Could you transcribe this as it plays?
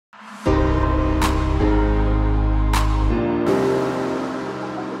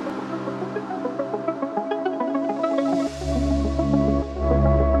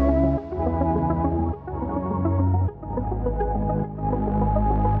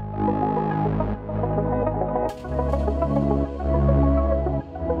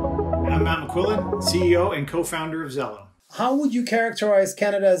CEO and co-founder of Xello. How would you characterize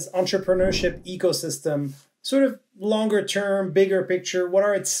Canada's entrepreneurship ecosystem, sort of longer term, bigger picture? What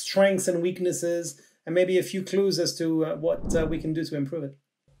are its strengths and weaknesses? And maybe a few clues as to what we can do to improve it.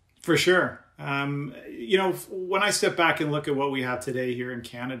 For sure. When I step back and look at what we have today here in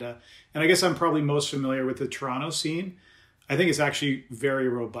Canada, and I guess I'm probably most familiar with the Toronto scene, I think it's actually very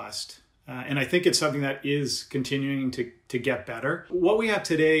robust. And I think it's something that is continuing to get better. What we have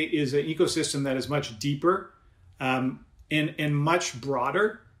today is an ecosystem that is much deeper and much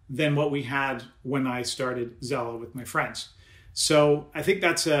broader than what we had when I started Xello with my friends. So I think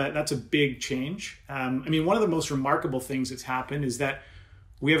that's a big change. One of the most remarkable things that's happened is that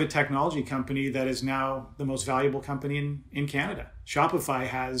we have a technology company that is now the most valuable company in Canada. Shopify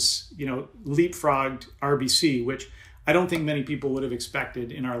has, leapfrogged RBC, which I don't think many people would have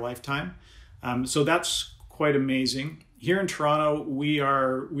expected in our lifetime. So that's quite amazing. Here in Toronto, we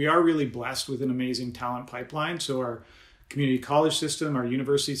are really blessed with an amazing talent pipeline. So our community college system, our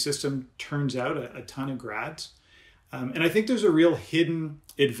university system turns out a ton of grads. And I think there's a real hidden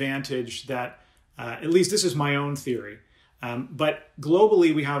advantage that, at least this is my own theory, but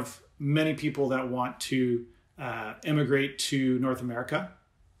globally we have many people that want to immigrate to North America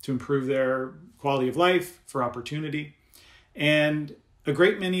to improve their quality of life, for opportunity. And a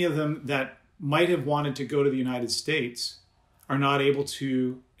great many of them that might have wanted to go to the United States are not able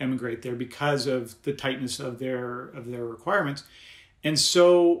to emigrate there because of the tightness of their requirements. And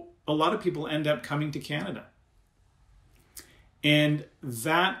so a lot of people end up coming to Canada. And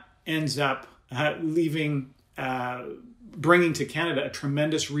that ends up bringing to Canada a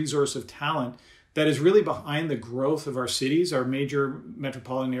tremendous resource of talent that is really behind the growth of our cities, our major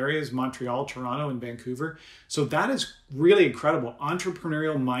metropolitan areas, Montreal, Toronto, and Vancouver. So that is really incredible.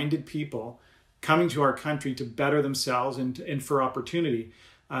 Entrepreneurial-minded people coming to our country to better themselves and for opportunity.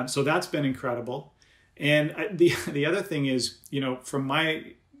 So that's been incredible. And the other thing is, from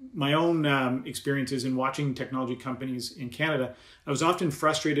my own experiences in watching technology companies in Canada, I was often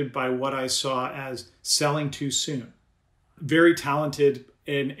frustrated by what I saw as selling too soon. Very talented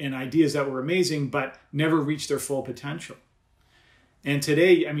and ideas that were amazing, but never reached their full potential. And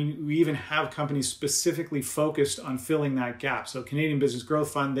today, we even have companies specifically focused on filling that gap. So Canadian Business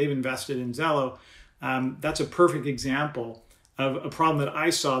Growth Fund, they've invested in Xello. That's a perfect example of a problem that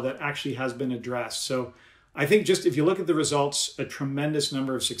I saw that actually has been addressed. So I think just if you look at the results, a tremendous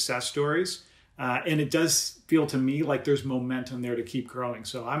number of success stories, and it does feel to me like there's momentum there to keep growing.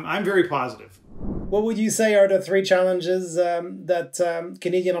 So I'm very positive. What would you say are the three challenges that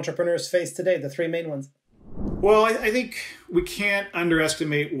Canadian entrepreneurs face today, the three main ones? Well, I think we can't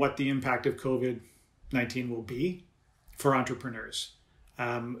underestimate what the impact of COVID-19 will be for entrepreneurs.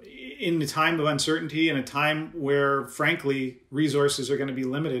 In a time of uncertainty, in a time where, frankly, resources are going to be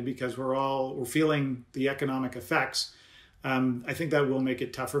limited because we're feeling the economic effects, I think that will make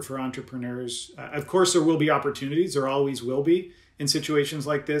it tougher for entrepreneurs. Of course, there will be opportunities. There always will be in situations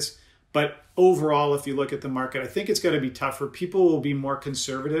like this. But overall, if you look at the market, I think it's going to be tougher. People will be more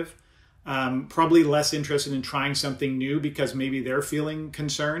conservative, probably less interested in trying something new because maybe they're feeling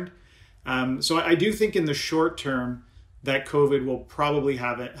concerned. So I do think in the short term that COVID will probably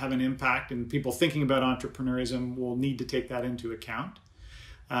have an impact, and people thinking about entrepreneurism will need to take that into account.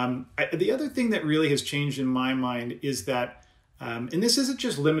 The other thing that really has changed in my mind is that, and this isn't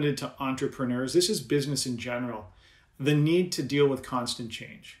just limited to entrepreneurs, this is business in general, the need to deal with constant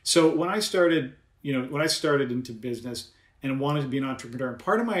change. So when I started into business and wanted to be an entrepreneur,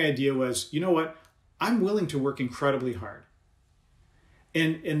 part of my idea was, I'm willing to work incredibly hard.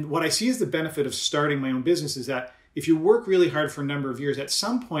 And what I see as the benefit of starting my own business is that if you work really hard for a number of years, at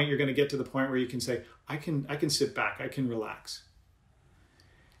some point you're going to get to the point where you can say, I can sit back, I can relax.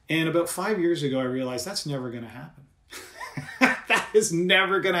 And about 5 years ago, I realized that's never going to happen. That is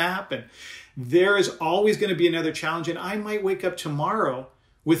never going to happen. There is always going to be another challenge, and I might wake up tomorrow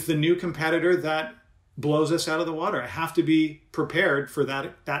with the new competitor that blows us out of the water. I have to be prepared for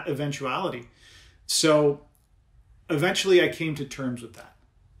that eventuality. So eventually I came to terms with that.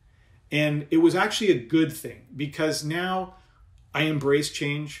 And it was actually a good thing because now I embrace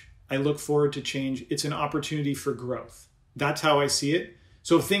change. I look forward to change. It's an opportunity for growth. That's how I see it.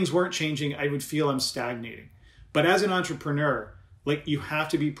 So if things weren't changing, I would feel I'm stagnating. But as an entrepreneur, you have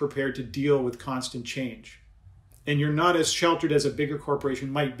to be prepared to deal with constant change. And you're not as sheltered as a bigger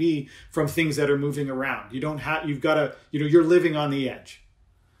corporation might be from things that are moving around. You're living on the edge.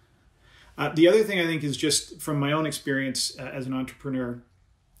 The other thing I think is just from my own experience as an entrepreneur,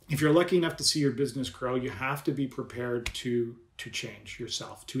 if you're lucky enough to see your business grow, you have to be prepared to change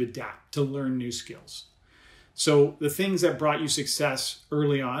yourself, to adapt, to learn new skills. So the things that brought you success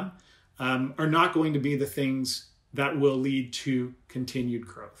early on, are not going to be the things that will lead to continued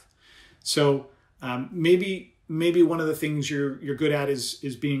growth. So maybe one of the things you're good at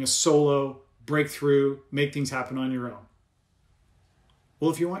is being a solo breakthrough, make things happen on your own. Well,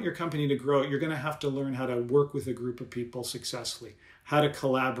 if you want your company to grow, you're going to have to learn how to work with a group of people successfully, how to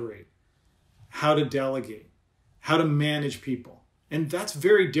collaborate, how to delegate, how to manage people. And that's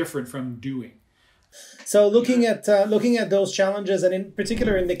very different from doing. So looking at those challenges, and in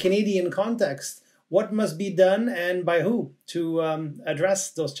particular in the Canadian context, what must be done and by who to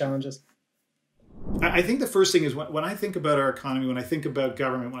address those challenges? I think the first thing is when I think about our economy, when I think about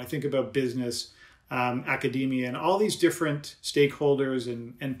government, when I think about business, academia, and all these different stakeholders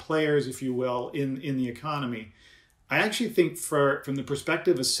and players, if you will, in the economy, I actually think from the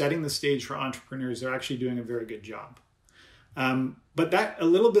perspective of setting the stage for entrepreneurs, they're actually doing a very good job. But a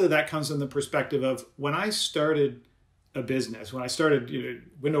little bit of that comes from the perspective of when I started a business, when I started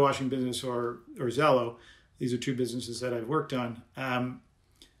window washing business or Xello, these are two businesses that I've worked on.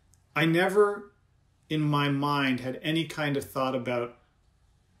 I never in my mind had any kind of thought about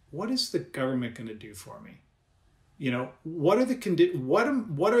what is the government going to do for me? What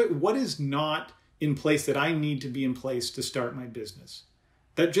are what is not in place that I need to be in place to start my business?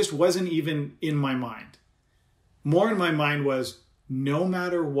 That just wasn't even in my mind. More in my mind was, no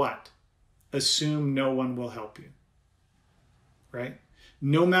matter what, assume no one will help you, right?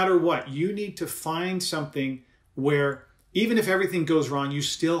 No matter what, you need to find something where even if everything goes wrong, you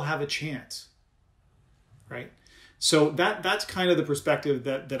still have a chance, right? So that's kind of the perspective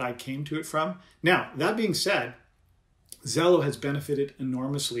that I came to it from. Now, that being said, Xello has benefited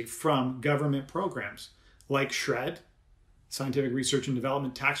enormously from government programs like SHRED, Scientific Research and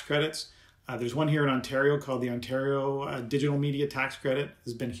Development Tax Credits. There's one here in Ontario called the Ontario Digital Media Tax Credit. It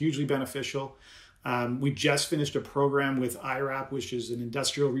has been hugely beneficial. We just finished a program with IRAP, which is an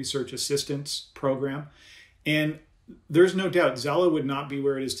Industrial Research Assistance Program. And there's no doubt Xello would not be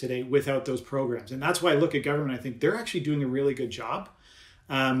where it is today without those programs. And that's why I look at government, I think they're actually doing a really good job.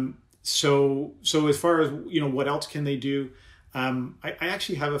 So as far as, what else can they do? I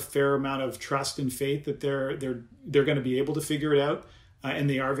actually have a fair amount of trust and faith that they're going to be able to figure it out. And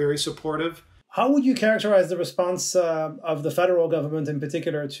they are very supportive. How would you characterize the response of the federal government in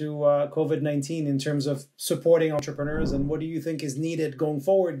particular to COVID-19 in terms of supporting entrepreneurs? And what do you think is needed going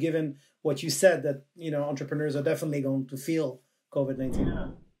forward, given what you said that, entrepreneurs are definitely going to feel COVID-19? Yeah.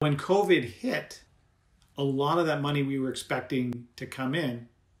 When COVID hit, a lot of that money we were expecting to come in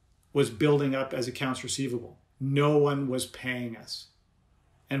was building up as accounts receivable. No one was paying us.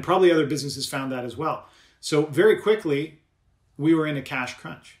 And probably other businesses found that as well. So very quickly, we were in a cash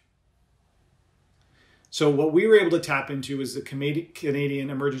crunch. So what we were able to tap into is the Canadian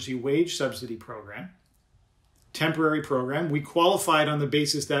Emergency Wage Subsidy Program, temporary program. We qualified on the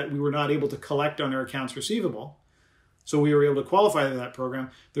basis that we were not able to collect on our accounts receivable. So we were able to qualify for that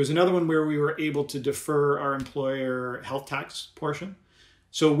program. There's another one where we were able to defer our employer health tax portion.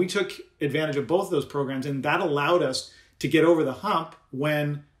 So we took advantage of both of those programs, and that allowed us to get over the hump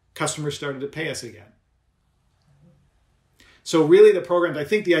when customers started to pay us again. So really the programs, I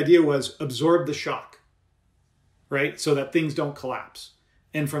think the idea was absorb the shock, right? So that things don't collapse.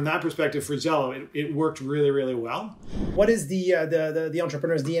 And from that perspective for Xello, it worked really, really well. What is the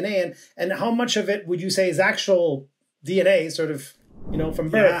entrepreneur's DNA, and how much of it would you say is actual DNA, sort of, from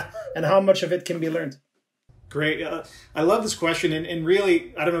birth, and how much of it can be learned? Great. I love this question. And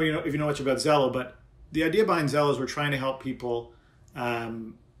really, I don't know if you know much about Xello, but the idea behind Xello is we're trying to help people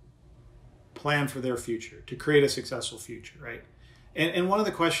plan for their future, to create a successful future, right? And one of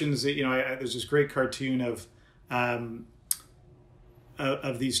the questions that, there's this great cartoon of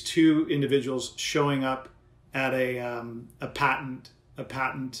these two individuals showing up at a patent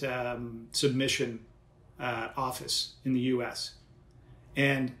submission office in the US.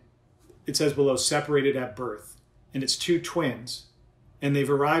 And it says below, separated at birth. And it's two twins. And they've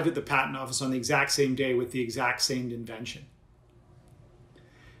arrived at the patent office on the exact same day with the exact same invention.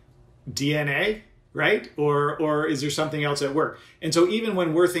 DNA, right? Or is there something else at work? And so even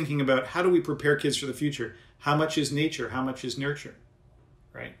when we're thinking about how do we prepare kids for the future, how much is nature, how much is nurture,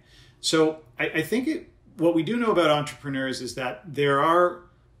 right? So I think what we do know about entrepreneurs is that there are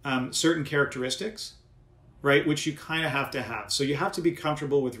certain characteristics, right, which you kind of have to have. So you have to be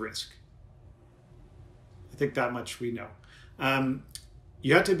comfortable with risk. I think that much we know.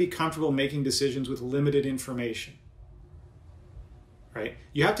 You have to be comfortable making decisions with limited information. Right?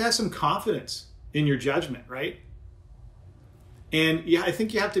 You have to have some confidence in your judgment, right? And I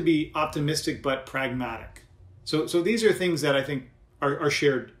think you have to be optimistic but pragmatic. So these are things that I think are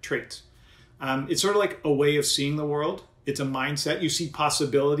shared traits. It's sort of like a way of seeing the world. It's a mindset. You see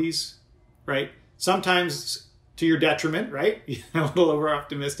possibilities right? Sometimes to your detriment, right? A little over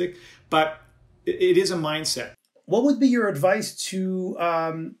optimistic, but it is a mindset. What would be your advice to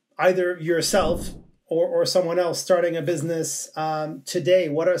either yourself or someone else starting a business today?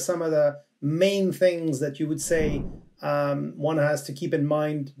 What are some of the main things that you would say one has to keep in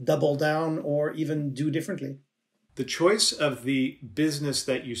mind, double down, or even do differently? The choice of the business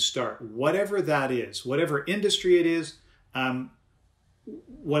that you start, whatever that is, whatever industry it is,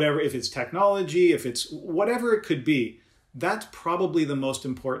 whatever, if it's technology, if it's whatever it could be, that's probably the most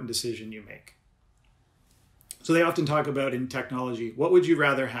important decision you make. So they often talk about in technology, what would you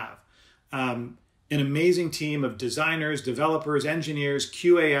rather have? An amazing team of designers, developers, engineers,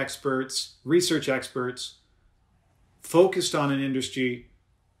 QA experts, research experts, focused on an industry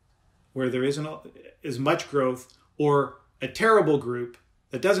where there isn't as much growth, or a terrible group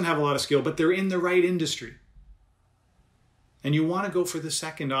that doesn't have a lot of skill, but they're in the right industry. And you want to go for the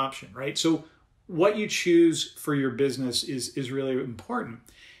second option, right? So what you choose for your business is really important.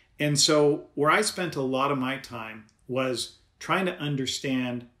 And so where I spent a lot of my time was trying to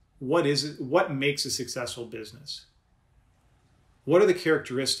understand what makes a successful business. What are the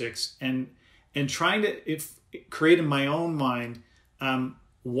characteristics, and trying to create in my own mind,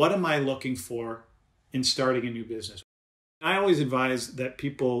 what am I looking for in starting a new business? I always advise that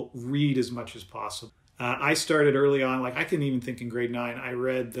people read as much as possible. I started early on, like I can even think in grade 9, I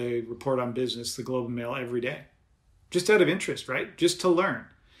read the Report on Business, the Globe and Mail every day, just out of interest, right? Just to learn.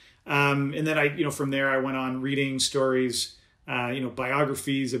 And then from there I went on reading stories,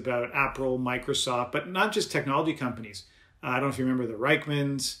 biographies about Apple, Microsoft, but not just technology companies. I don't know if you remember the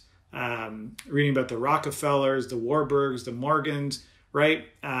Reichmans, reading about the Rockefellers, the Warburgs, the Morgans, right?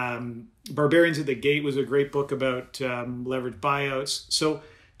 Barbarians at the Gate was a great book about leveraged buyouts. So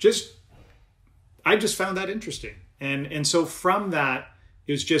I just found that interesting. And so from that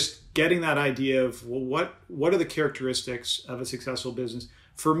is just getting that idea of, well, what are the characteristics of a successful business?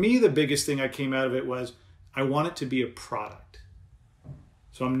 For me, the biggest thing I came out of it was I want it to be a product.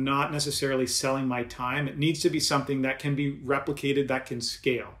 So I'm not necessarily selling my time. It needs to be something that can be replicated, that can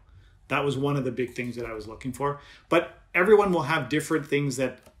scale. That was one of the big things that I was looking for. But everyone will have different things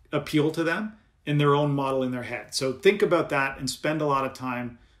that appeal to them in their own model in their head. So think about that and spend a lot of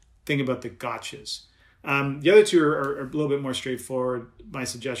time thinking about the gotchas. The other two are a little bit more straightforward. My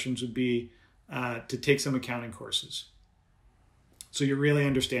suggestions would be to take some accounting courses, so you really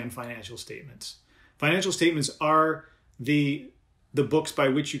understand financial statements. Financial statements are the books by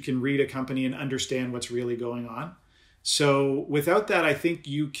which you can read a company and understand what's really going on. So without that, I think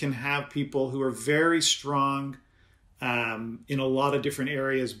you can have people who are very strong in a lot of different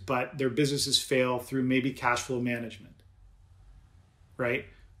areas, but their businesses fail through maybe cash flow management, right?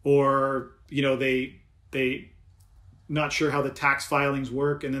 Or, they not sure how the tax filings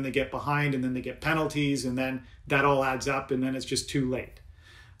work, and then they get behind, and then they get penalties, and then that all adds up, and then it's just too late.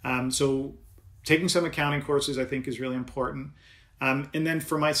 So taking some accounting courses, I think, is really important. And then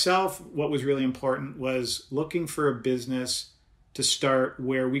for myself, what was really important was looking for a business to start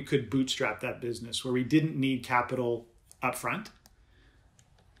where we could bootstrap that business, where we didn't need capital upfront.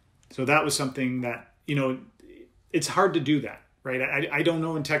 So that was something that, it's hard to do that, right? I don't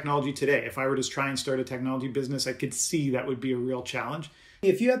know in technology today. If I were to try and start a technology business, I could see that would be a real challenge.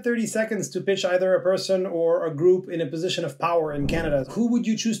 If you had 30 seconds to pitch either a person or a group in a position of power in Canada, who would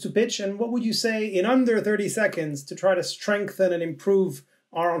you choose to pitch, and what would you say in under 30 seconds to try to strengthen and improve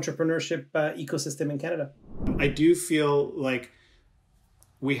our entrepreneurship ecosystem in Canada? I do feel like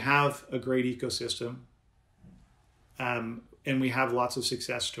we have a great ecosystem, and we have lots of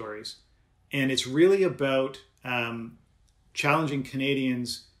success stories. And it's really about challenging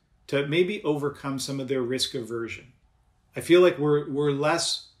Canadians to maybe overcome some of their risk aversion. I feel like we're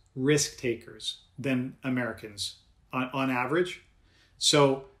less risk takers than Americans on average.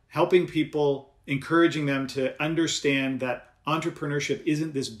 So helping people, encouraging them to understand that entrepreneurship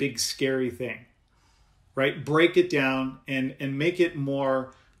isn't this big scary thing, right? Break it down and make it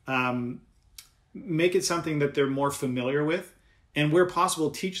more, make it something that they're more familiar with. And where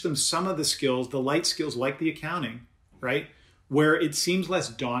possible, teach them some of the skills, the light skills like the accounting, right? Where it seems less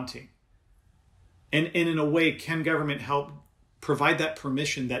daunting. And in a way, can government help provide that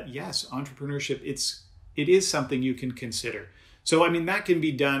permission that, yes, entrepreneurship, it is something you can consider. So, I mean, that can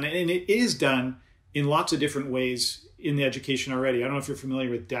be done, and it is done in lots of different ways in the education already. I don't know if you're familiar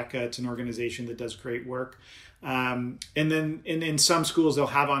with DECA. It's an organization that does great work. And then in some schools, they'll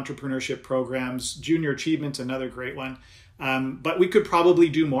have entrepreneurship programs. Junior Achievement's another great one. But we could probably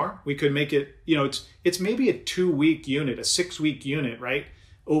do more. We could make it, it's maybe a 2-week unit, a 6-week unit, right?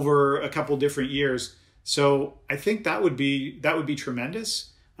 Over a couple different years. So I think that would be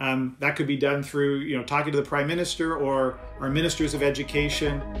tremendous. That could be done through, talking to the Prime Minister or our ministers of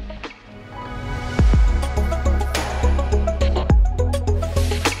education.